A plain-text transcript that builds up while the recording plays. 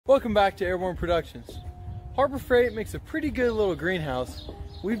Welcome back to Airborne Productions. Harbor Freight makes a pretty good little greenhouse.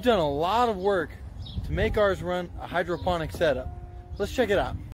 We've done a lot of work to make ours run a hydroponic setup. Let's check it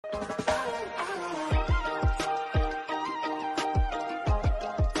out.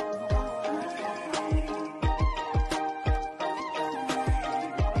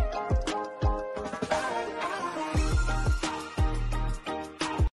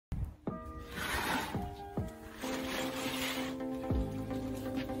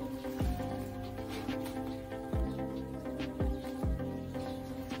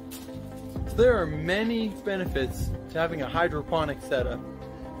 There are many benefits to having a hydroponic setup.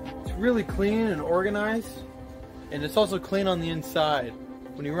 It's really clean and organized, and it's also clean on the inside.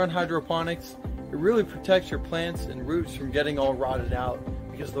 When you run hydroponics, it really protects your plants and roots from getting all rotted out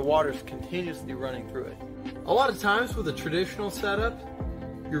because the water's continuously running through it. A lot of times with a traditional setup,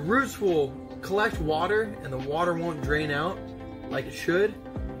 your roots will collect water and the water won't drain out like it should.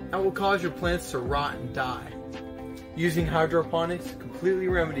 That will cause your plants to rot and die. Using hydroponics completely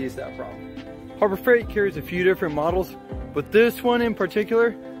remedies that problem. Harbor Freight carries a few different models, but this one in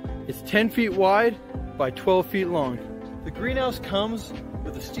particular is 10 feet wide by 12 feet long. The greenhouse comes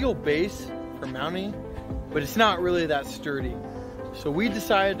with a steel base for mounting, but it's not really that sturdy. So we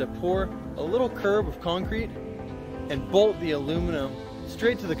decided to pour a little curb of concrete and bolt the aluminum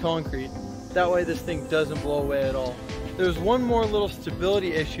straight to the concrete. That way this thing doesn't blow away at all. There's one more little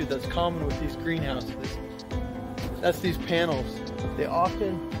stability issue that's common with these greenhouses. That's these panels. They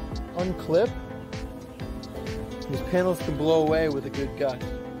often unclip. These panels can blow away with a good gust.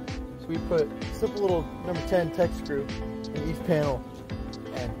 So we put a simple little number 10 tech screw in each panel,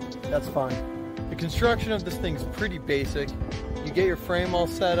 and that's fine. The construction of this thing is pretty basic. You get your frame all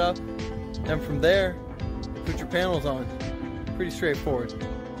set up, and from there, you put your panels on. Pretty straightforward.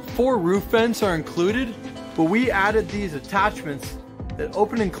 4 roof vents are included, but we added these attachments that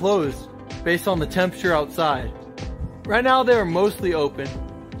open and close based on the temperature outside. Right now they are mostly open,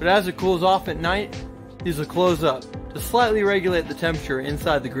 but as it cools off at night, these will close up to slightly regulate the temperature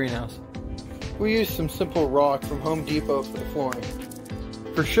inside the greenhouse. We used some simple rock from Home Depot for the flooring.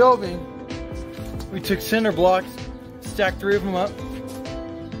 For shelving, we took cinder blocks, stacked 3 of them up,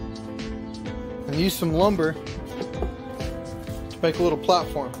 and used some lumber to make a little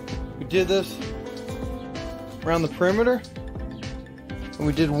platform. We did this around the perimeter, and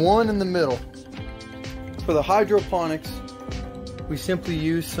we did one in the middle. For the hydroponics, we simply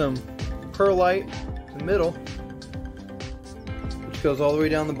use some perlite in the middle, which goes all the way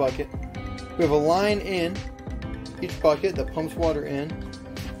down the bucket. We have a line in each bucket that pumps water in.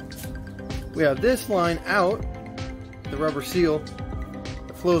 We have this line out, the rubber seal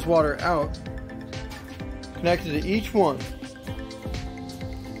that flows water out, connected to each one.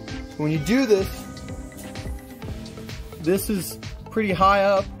 When you do this, this is pretty high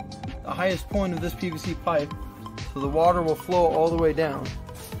up, the highest point of this PVC pipe, so the water will flow all the way down.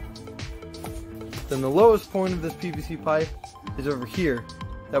 Then the lowest point of this PVC pipe is over here.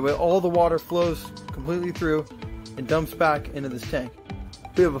 That way all the water flows completely through and dumps back into this tank.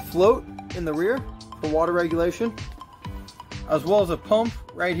 We have a float in the rear for water regulation, as well as a pump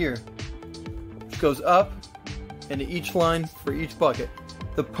right here, which goes up into each line for each bucket.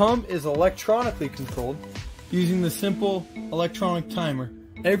 The pump is electronically controlled using the simple electronic timer.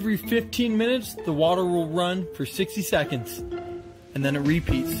 Every 15 minutes, the water will run for 60 seconds, and then it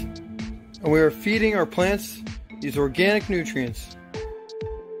repeats. And we are feeding our plants these organic nutrients.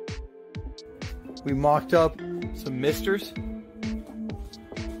 We mocked up some misters,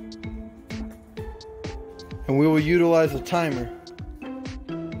 and we will utilize a timer.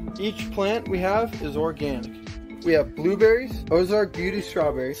 Each plant we have is organic. We have blueberries, Ozark Beauty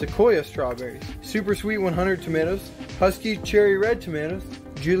strawberries, Sequoia strawberries, Super Sweet 100 tomatoes, Husky Cherry Red tomatoes,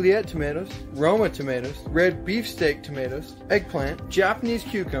 Juliet tomatoes, Roma tomatoes, red beefsteak tomatoes, eggplant, Japanese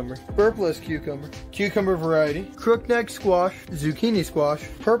cucumber, burpless cucumber, cucumber variety, crookneck squash, zucchini squash,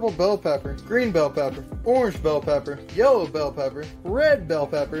 purple bell pepper, green bell pepper, orange bell pepper, yellow bell pepper, red bell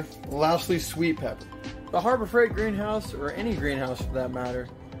pepper, and lastly sweet pepper. The Harbor Freight greenhouse, or any greenhouse for that matter,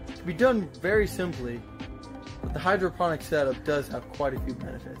 can be done very simply, but the hydroponic setup does have quite a few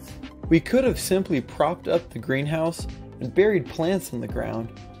benefits. We could have simply propped up the greenhouse and buried plants in the ground,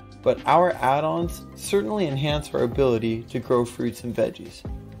 but our add-ons certainly enhance our ability to grow fruits and veggies.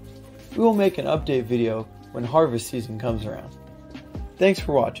 We will make an update video when harvest season comes around. Thanks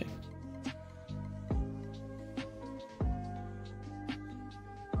for watching.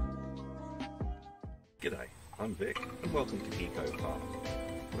 G'day, I'm Vic and welcome to Geeko Farm,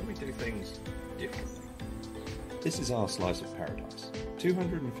 where we do things differently. This is our slice of paradise.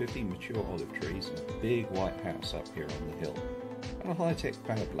 250 mature olive trees and a big white house up here on the hill. and a high-tech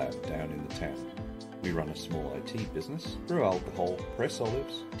fab lab down in the town. We run a small IT business, brew alcohol, press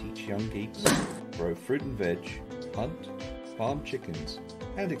olives, teach young geeks, grow fruit and veg, hunt, farm chickens,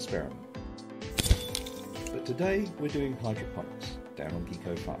 and experiment. But today we're doing hydroponics down on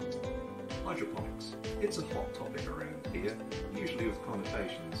Geeko Farm. Hydroponics, it's a hot topic around here, usually with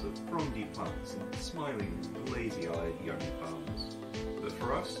connotations of frondy plants and smiling, lazy-eyed young farmers. But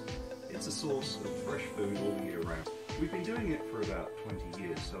for us, it's a source of fresh food all year round. We've been doing it for about 20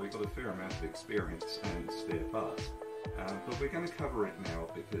 years, so we've got a fair amount of experience and spare parts. But we're going to cover it now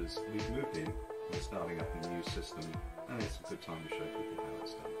because we've moved in, we're starting up a new system, and it's a good time to show people how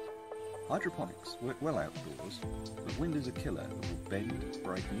it's done. Hydroponics work well outdoors, but wind is a killer that will bend,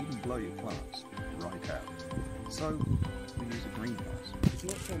 break and even blow your plants right out. So we use a greenhouse. It's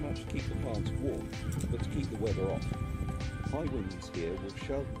not so much to keep the plants warm, but to keep the weather off. High winds here will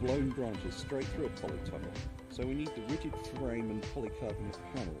shove blown branches straight through a polytunnel, so we need the rigid frame and polycarbonate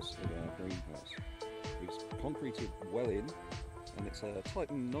panels of our greenhouse. We've concreted well in, and it's a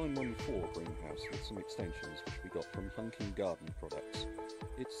Titan 914 greenhouse with some extensions which we got from Hunking Garden Products.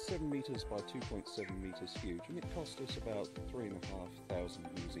 It's 7 metres by 2.7 metres huge, and it cost us about $3,500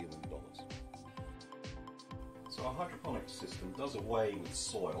 New Zealand dollars. So our hydroponic system does away with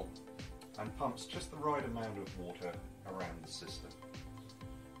soil and pumps just the right amount of water around the system.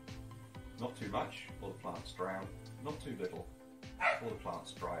 Not too much, or the plants drown, not too little, or the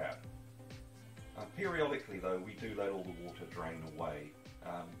plants dry out. Periodically though, we do let all the water drain away.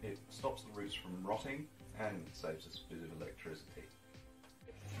 It stops the roots from rotting and saves us a bit of electricity.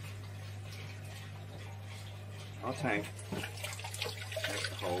 Our tank has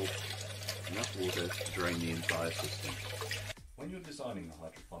to hold enough water to drain the entire system. When you're designing the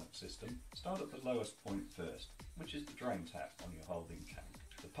hydroponic system, start at the lowest point first, which is the drain tap on your holding tank.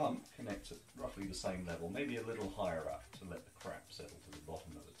 The pump connects at roughly the same level, maybe a little higher up to let the crap settle to the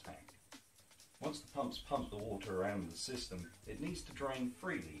bottom of the tank. Once the pumps pump the water around the system, it needs to drain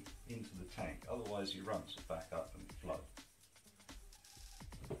freely into the tank, otherwise your runs will back up and flood.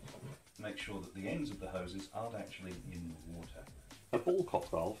 Make sure that the ends of the hoses aren't actually in the water. A ball cock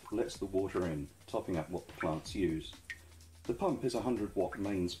valve lets the water in, topping up what the plants use. The pump is a 100-watt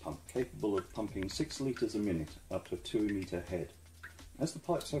mains pump, capable of pumping 6 litres a minute up to a 2-metre head. As the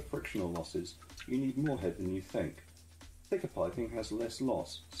pipes have frictional losses, you need more head than you think. Thicker piping has less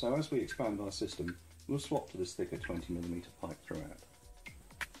loss, so as we expand our system, we'll swap to this thicker 20mm pipe throughout.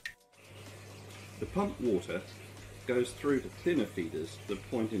 The pump water goes through to thinner feeders that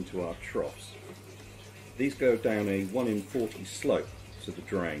point into our troughs. These go down a 1 in 40 slope to the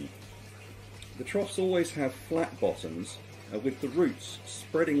drain. The troughs always have flat bottoms with the roots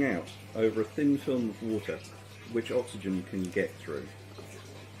spreading out over a thin film of water which oxygen can get through.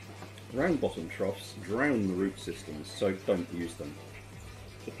 Round bottom troughs drown the root systems, so don't use them.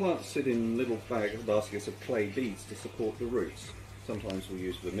 The plants sit in little baskets of clay beads to support the roots. Sometimes we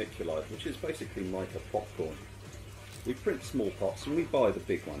use vermiculite, which is basically mica popcorn. We print small pots and we buy the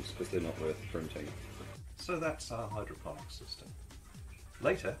big ones because they're not worth printing. So that's our hydroponic system.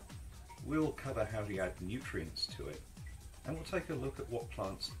 Later, we'll cover how to add nutrients to it, and we'll take a look at what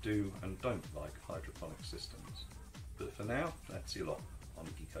plants do and don't like hydroponic systems. But for now, that's your lot on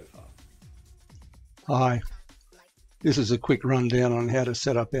Geeko Farm. Hi, this is a quick rundown on how to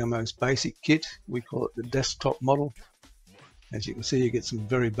set up our most basic kit. We call it the desktop model. As you can see, you get some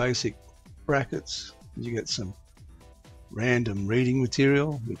very basic brackets, you get some random reading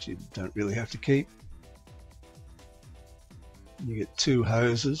material which you don't really have to keep. You get 2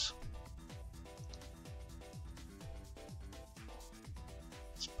 hoses.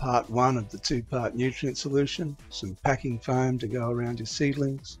 It's part 1 of the 2-part nutrient solution, some packing foam to go around your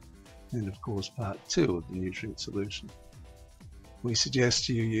seedlings, and of course part 2 of the nutrient solution. We suggest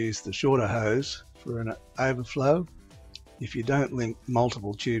you use the shorter hose for an overflow. If you don't link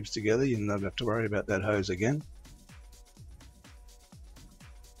multiple tubes together, you don't have to worry about that hose again.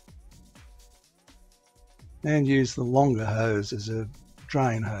 And use the longer hose as a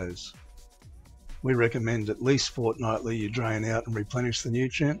drain hose. We recommend at least fortnightly you drain out and replenish the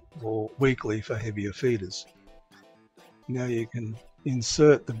nutrient, or weekly for heavier feeders. Now you can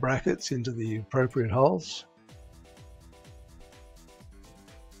insert the brackets into the appropriate holes.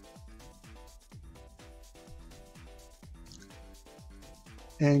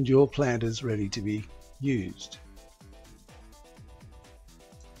 And your plant is ready to be used.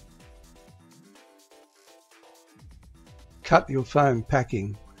 Cut your foam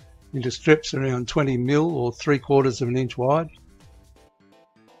packing into strips around 20 mil or 3/4 of an inch wide.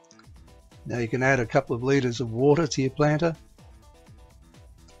 Now you can add a couple of litres of water to your planter.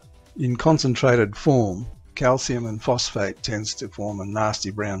 In concentrated form, calcium and phosphate tends to form a nasty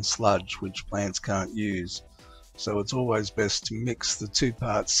brown sludge which plants can't use. So it's always best to mix the two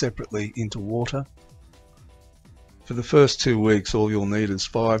parts separately into water. For the first 2 weeks all you'll need is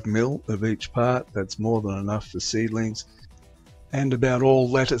 5 ml of each part. That's more than enough for seedlings and about all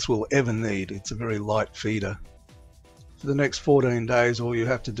lettuce will ever need. It's a very light feeder. For the next 14 days all you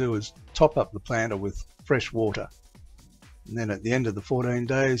have to do is top up the planter with fresh water. And then at the end of the 14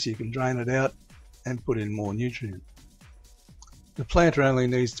 days you can drain it out and put in more nutrient. The planter only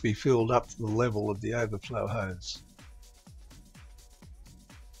needs to be filled up to the level of the overflow hose.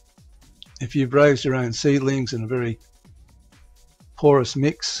 If you've raised your own seedlings in a very porous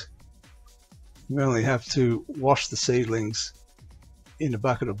mix, you only have to wash the seedlings in a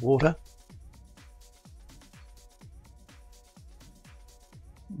bucket of water,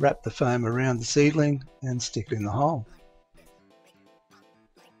 wrap the foam around the seedling and stick it in the hole.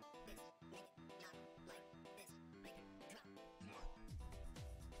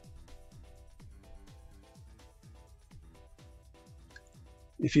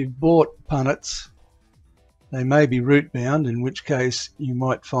 If you've bought punnets, they may be root bound, in which case you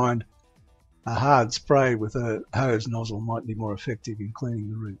might find a hard spray with a hose nozzle might be more effective in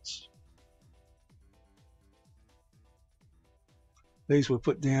cleaning the roots. These were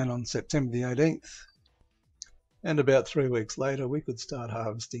put down on September the 18th, and about 3 weeks later we could start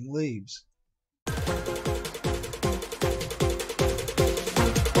harvesting leaves.